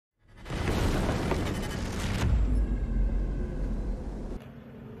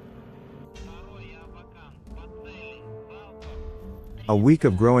A week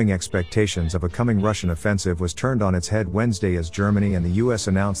of growing expectations of a coming Russian offensive was turned on its head Wednesday as Germany and the US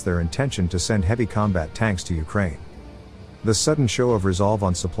announced their intention to send heavy combat tanks to Ukraine. The sudden show of resolve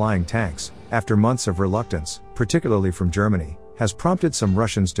on supplying tanks, after months of reluctance, particularly from Germany, has prompted some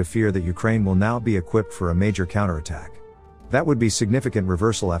Russians to fear that Ukraine will now be equipped for a major counterattack. That would be significant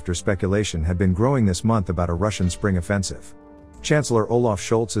reversal after speculation had been growing this month about a Russian spring offensive. Chancellor Olaf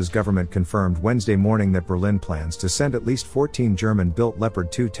Scholz's government confirmed Wednesday morning that Berlin plans to send at least 14 German-built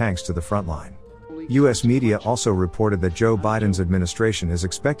Leopard 2 tanks to the front line. U.S. media also reported that Joe Biden's administration is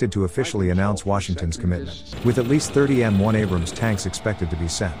expected to officially announce Washington's commitment, with at least 30 M1 Abrams tanks expected to be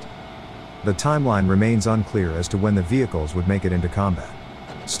sent. The timeline remains unclear as to when the vehicles would make it into combat.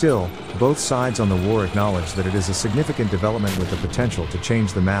 Still, both sides on the war acknowledge that it is a significant development with the potential to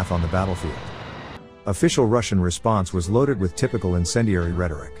change the math on the battlefield. Official Russian response was loaded with typical incendiary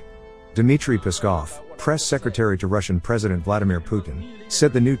rhetoric. Dmitry Peskov, press secretary to Russian President Vladimir Putin,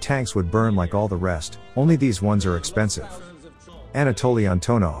 said the new tanks would burn like all the rest, only these ones are expensive. Anatoly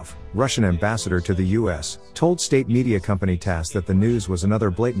Antonov, Russian ambassador to the US, told state media company TASS that the news was another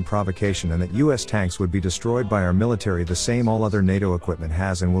blatant provocation and that US tanks would be destroyed by our military the same all other NATO equipment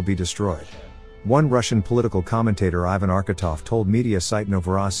has and will be destroyed. One Russian political commentator Ivan Arkatov told media site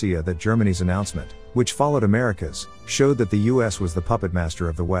Novorossiya that Germany's announcement, which followed America's, showed that the US was the puppet master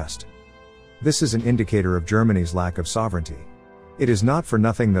of the West. This is an indicator of Germany's lack of sovereignty. It is not for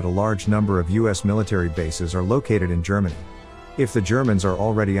nothing that a large number of US military bases are located in Germany. If the Germans are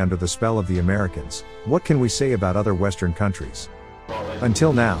already under the spell of the Americans, what can we say about other Western countries?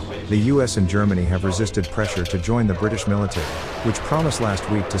 Until now, the US and Germany have resisted pressure to join the British military, which promised last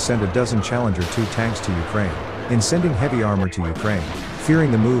week to send a dozen Challenger 2 tanks to Ukraine. In sending heavy armor to Ukraine,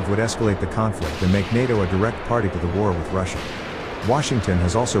 fearing the move would escalate the conflict and make NATO a direct party to the war with Russia. Washington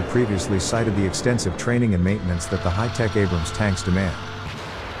has also previously cited the extensive training and maintenance that the high-tech Abrams tanks demand.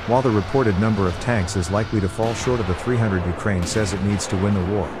 While the reported number of tanks is likely to fall short of the 300 Ukraine says it needs to win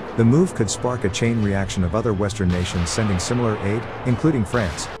the war, the move could spark a chain reaction of other Western nations sending similar aid, including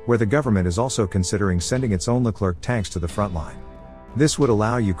France, where the government is also considering sending its own Leclerc tanks to the front line. This would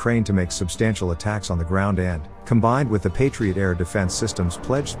allow Ukraine to make substantial attacks on the ground and, combined with the Patriot air defense systems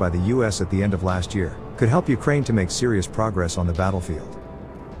pledged by the US at the end of last year, could help Ukraine to make serious progress on the battlefield.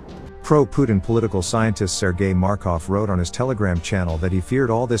 Pro-Putin political scientist Sergei Markov wrote on his Telegram channel that he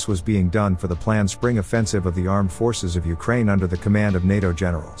feared all this was being done for the planned spring offensive of the armed forces of Ukraine under the command of NATO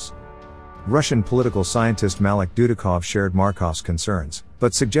generals. Russian political scientist Malik Dudikov shared Markov's concerns,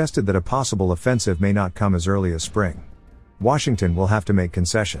 but suggested that a possible offensive may not come as early as spring. Washington will have to make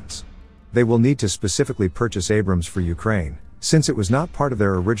concessions. They will need to specifically purchase Abrams for Ukraine, since it was not part of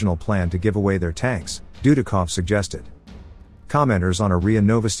their original plan to give away their tanks, Dudikov suggested. Commenters on a RIA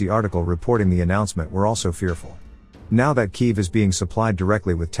Novosti article reporting the announcement were also fearful. Now that Kyiv is being supplied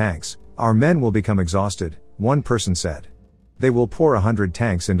directly with tanks, our men will become exhausted, one person said. They will pour 100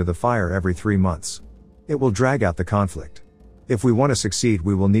 tanks into the fire every 3 months. It will drag out the conflict. If we want to succeed,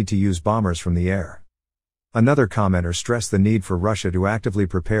 we will need to use bombers from the air. Another commenter stressed the need for Russia to actively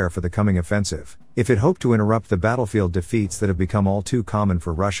prepare for the coming offensive, if it hoped to interrupt the battlefield defeats that have become all too common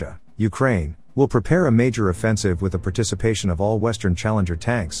for Russia. Ukraine will prepare a major offensive with the participation of all Western Challenger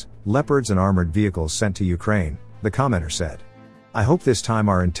tanks, Leopards and armored vehicles sent to Ukraine, the commenter said. I hope this time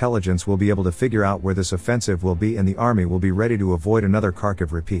our intelligence will be able to figure out where this offensive will be and the army will be ready to avoid another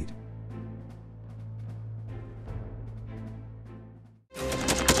Kharkiv repeat.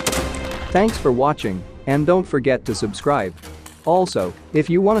 Thanks for watching, and don't forget to subscribe. Also, if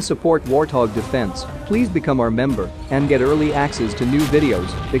you want to support Warthog Defense, please become our member and get early access to new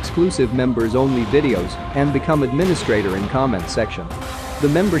videos, exclusive members-only videos, and become administrator in comment section. The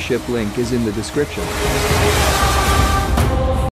membership link is in the description.